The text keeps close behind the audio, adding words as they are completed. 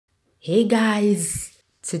Hey guys,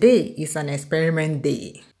 today is an experiment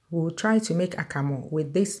day. We'll try to make akamu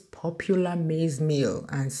with this popular maize meal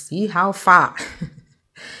and see how far.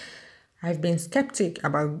 I've been skeptic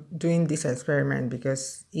about doing this experiment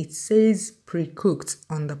because it says pre-cooked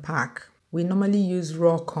on the pack. We normally use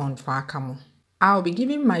raw corn for akamu. I'll be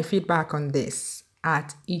giving my feedback on this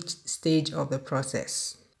at each stage of the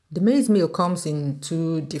process. The maize meal comes in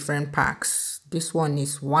two different packs. This one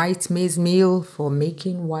is white maize meal for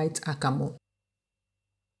making white akamu.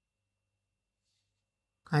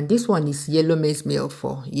 And this one is yellow maize meal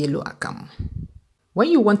for yellow akamu. When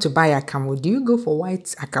you want to buy akamu, do you go for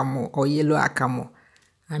white akamu or yellow akamu?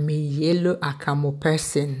 I'm a yellow akamu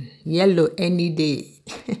person. Yellow any day.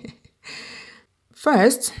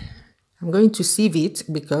 First, I'm going to sieve it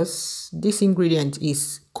because this ingredient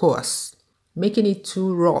is coarse, making it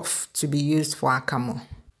too rough to be used for akamu.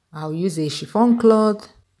 I'll use a chiffon cloth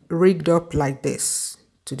rigged up like this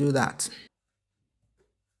to do that.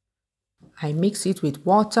 I mix it with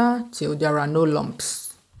water till there are no lumps.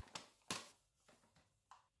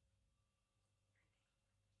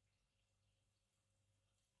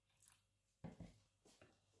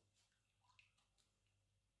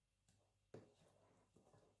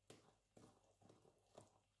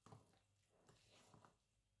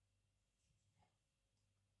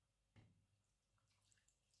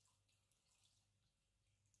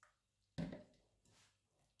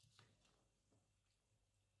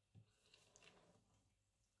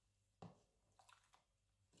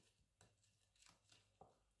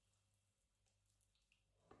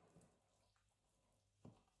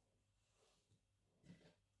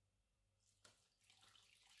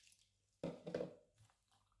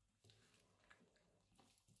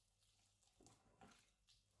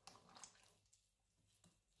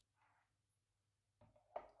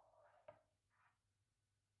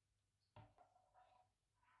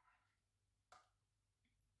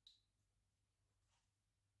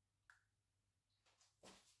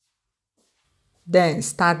 Then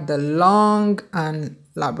start the long and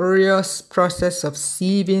laborious process of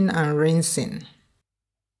sieving and rinsing.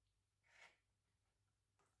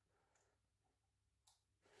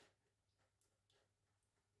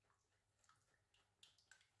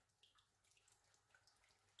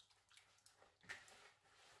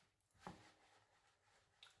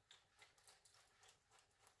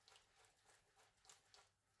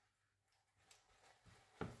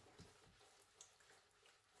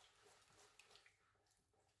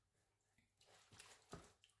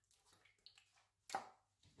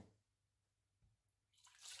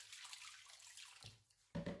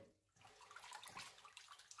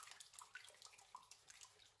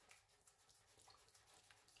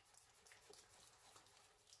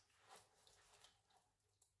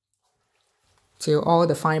 Till all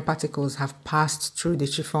the fine particles have passed through the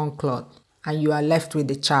chiffon cloth and you are left with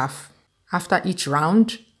the chaff. After each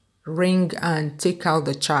round, wring and take out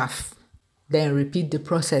the chaff. Then repeat the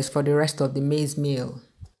process for the rest of the maize meal.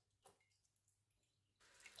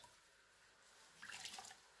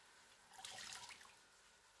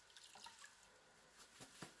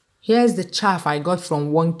 Here's the chaff I got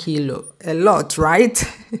from 1 kilo. A lot, right?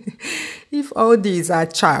 If all these are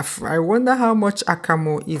chaff, I wonder how much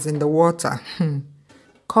akamu is in the water.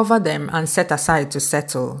 Cover them and set aside to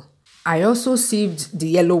settle. I also sieved the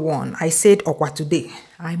yellow one. I said okwa today.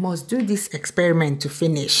 I must do this experiment to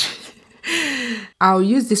finish. I'll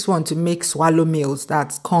use this one to make swallow meals,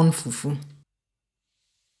 that's corn fufu.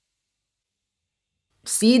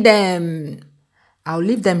 See them. I'll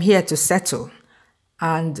leave them here to settle.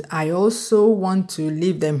 And I also want to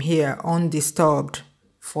leave them here undisturbed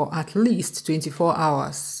for at least 24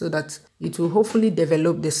 hours so that it will hopefully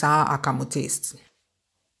develop the sour akamu taste.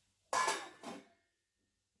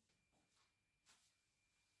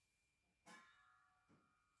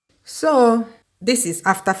 So this is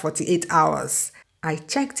after 48 hours. I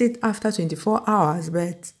checked it after 24 hours,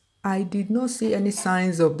 but I did not see any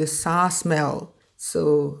signs of the sour smell.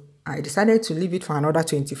 So I decided to leave it for another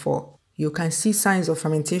 24. You can see signs of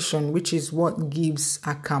fermentation, which is what gives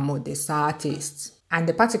akamu the sour taste. And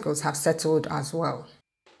the particles have settled as well.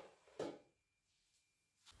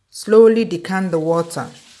 Slowly decant the water.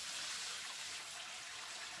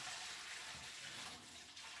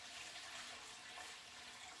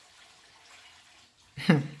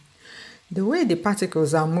 The way the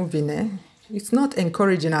particles are moving, it's not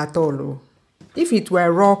encouraging at all. If it were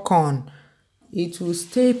raw corn, it will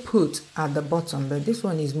stay put at the bottom, but this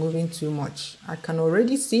one is moving too much. I can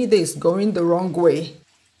already see this going the wrong way.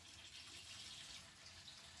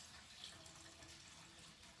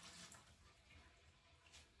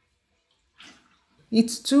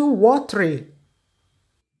 It's too watery.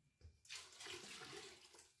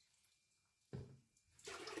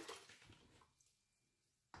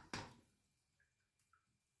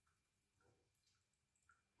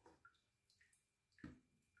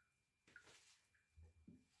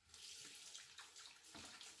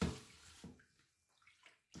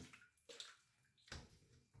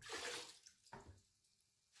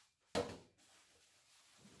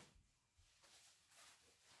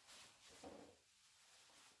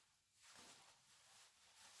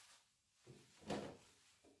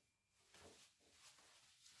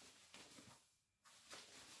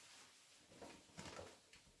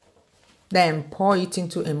 Then pour it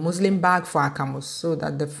into a muslin bag for akamu so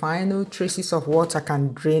that the final traces of water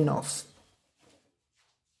can drain off.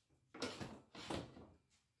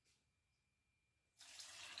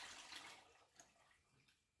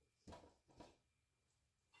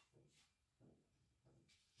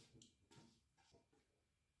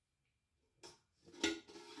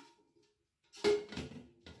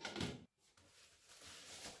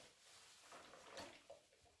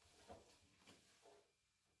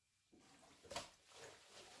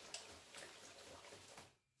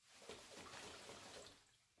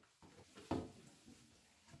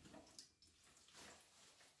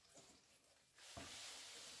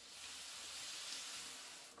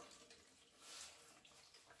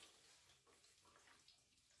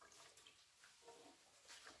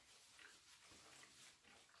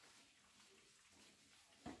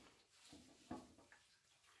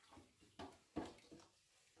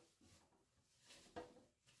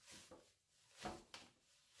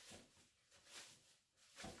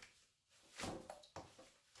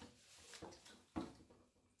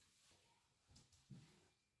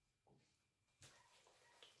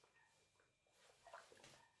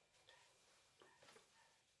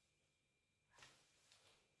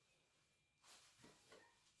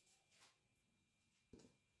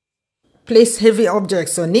 Place heavy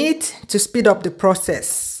objects on it to speed up the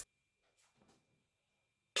process.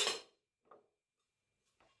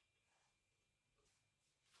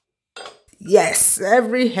 Yes,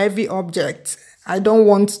 every heavy object. I don't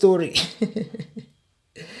want story.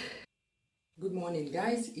 Good morning,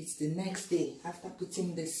 guys. It's the next day after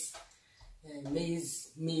putting this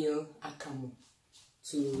maize meal akamu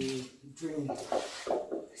to drain.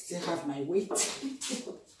 I still have my weight.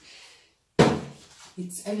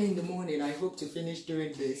 It's early in the morning. I hope to finish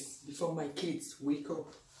doing this before my kids wake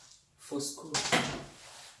up for school.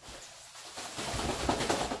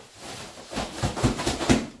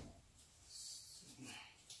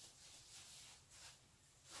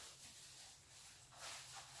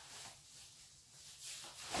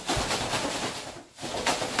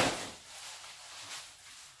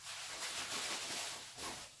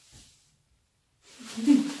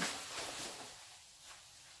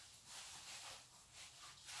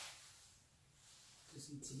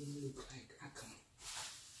 Doesn't even look like Akamu.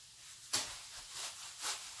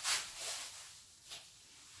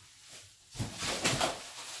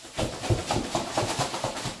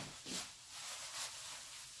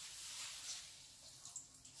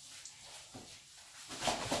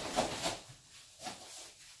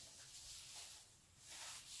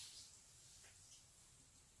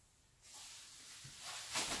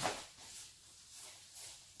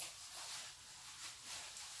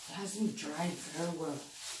 It hasn't dried very well,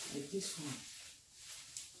 like this one.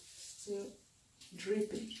 Still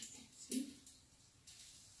dripping. See?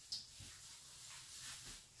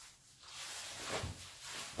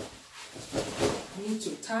 I need to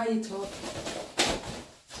tie it up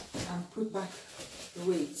and put back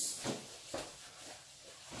the weights.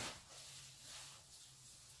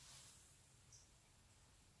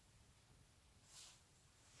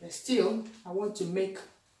 But still, I want to make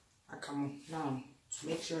akamu now to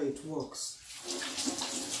make sure it works.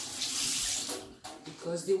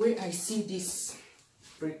 Because the way I see this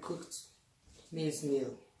pre-cooked maize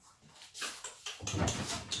meal,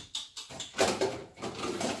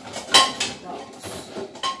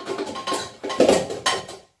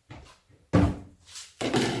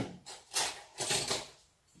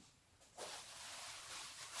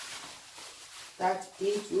 that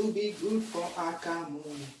it will be good for akamu.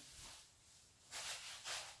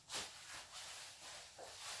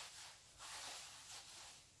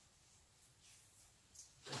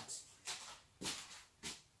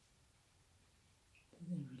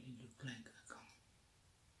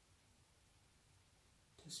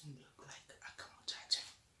 Doesn't look like Akamu Chacha.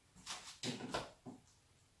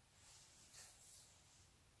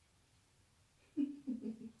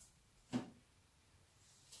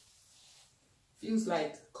 Feels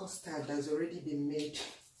like custard has already been made.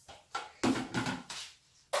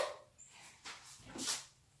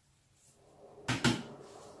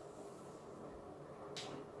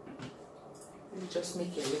 Let me just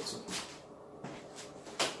make a little.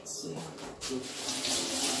 Let's see how that goes.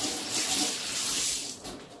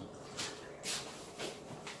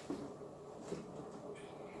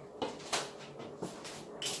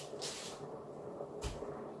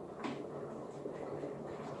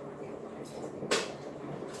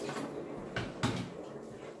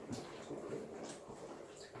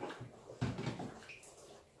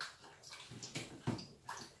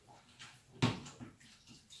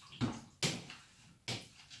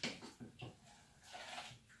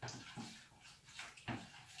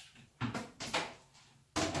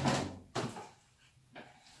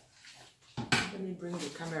 Let me bring the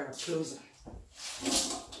camera closer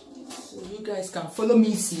so you guys can follow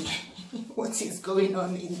me see what is going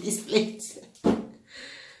on in this plate.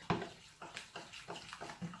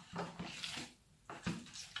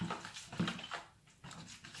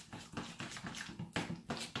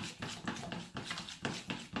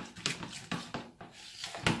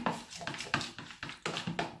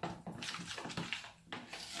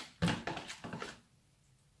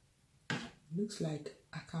 Looks like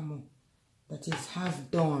akamu that is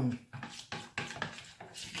half done.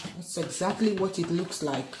 That's exactly what it looks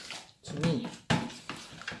like to me.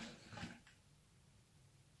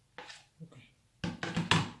 Okay.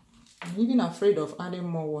 I'm even afraid of adding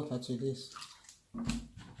more water to this.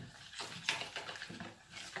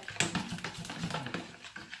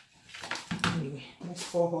 Anyway,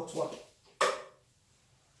 let's pour hot water.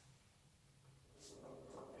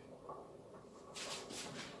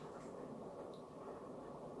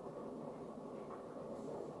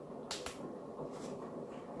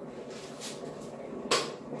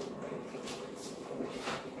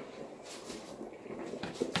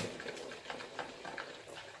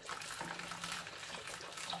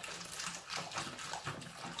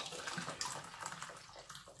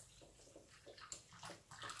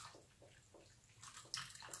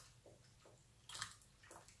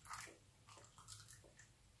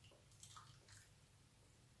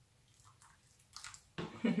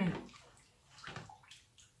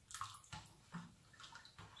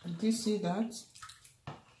 Do you see that?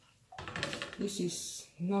 This is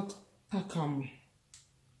not akamu.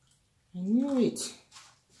 I knew it.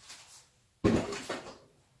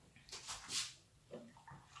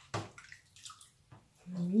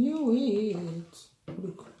 I knew it.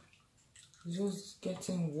 Look, it's just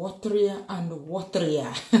getting waterier and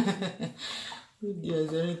waterier. If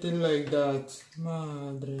there's anything like that,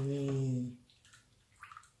 madre mia.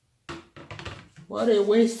 What a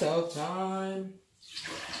waste of time.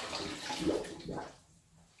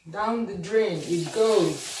 Down the drain it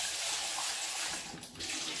goes.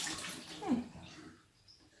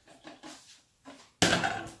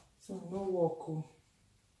 So no walk.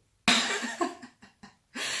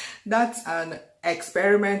 That's an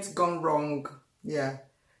experiment gone wrong. Yeah,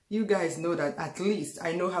 you guys know that at least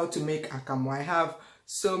I know how to make akamu. I have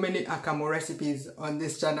so many akamu recipes on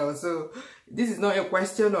this channel, so this is not a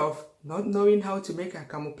question of not knowing how to make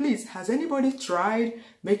akamu. Please, has anybody tried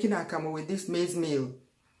making akamu with this maize meal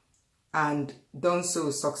and done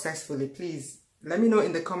so successfully? Please let me know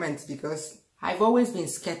in the comments, because I've always been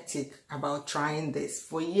skeptic about trying this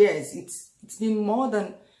for years. It's been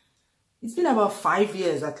about 5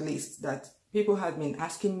 years at least that people have been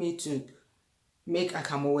asking me to make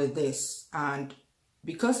akamu with this, and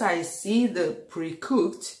because I see the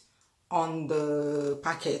pre-cooked on the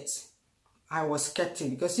packet, I was skeptic,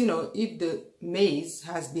 because you know, if the maize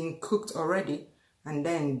has been cooked already and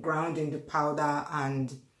then ground into powder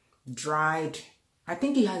and dried, I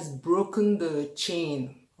think it has broken the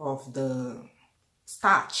chain of the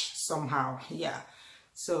starch somehow. Yeah,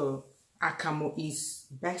 so akamu is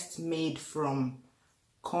best made from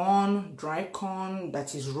corn, dry corn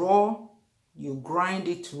that is raw. You grind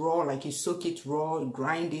it raw, like you soak it raw,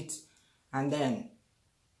 grind it, and then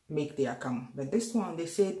make the akamu. But this one, they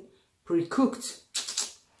said pre-cooked.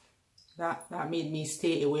 That made me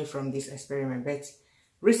stay away from this experiment. But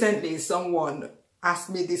recently someone asked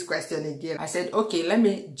me this question again. I said, okay, let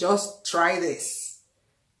me just try this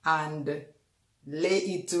and lay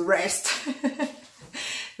it to rest.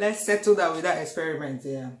 Let's settle that with that experiment.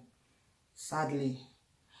 Yeah, sadly,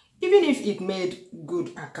 even if it made good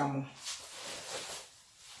akamu,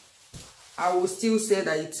 I will still say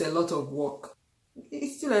that it's a lot of work.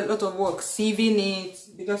 It's still a lot of work sieving it,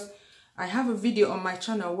 because I have a video on my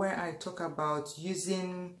channel where I talk about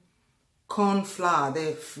using corn flour,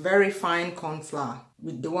 the very fine corn flour,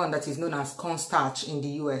 with the one that is known as cornstarch in the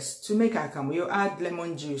US, to make akamu. You add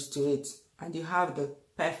lemon juice to it and you have the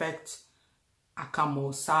perfect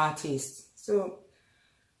akamu sour taste. So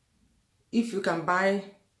if you can buy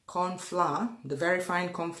corn flour, the very fine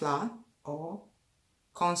corn flour, or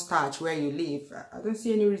cornstarch where you live, I don't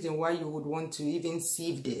see any reason why you would want to even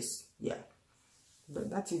sieve this. Yeah, but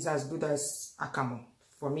that is as good as akamu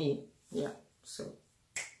for me. Yeah, so,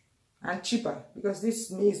 and cheaper, because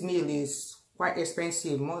this maize meal is quite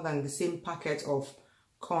expensive, more than the same packet of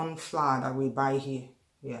corn flour that we buy here.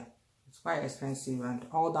 Yeah, it's quite expensive, and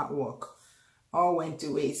all that work all went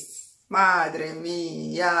to waste. Madre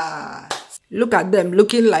mia. Look at them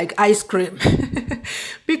looking like ice cream.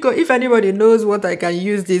 Because if anybody knows what I can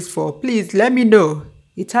use this for, please let me know.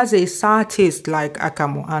 It has a sour taste like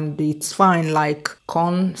akamu, and it's fine like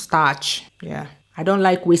corn starch. Yeah, I don't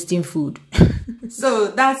like wasting food. So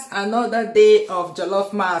that's another day of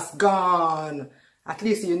jollof mass gone. At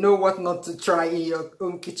least you know what not to try in your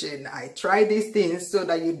own kitchen. I try these things so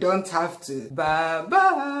that you don't have to. Bye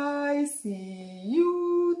bye. See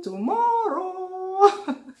you tomorrow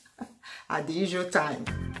at the usual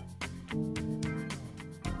time.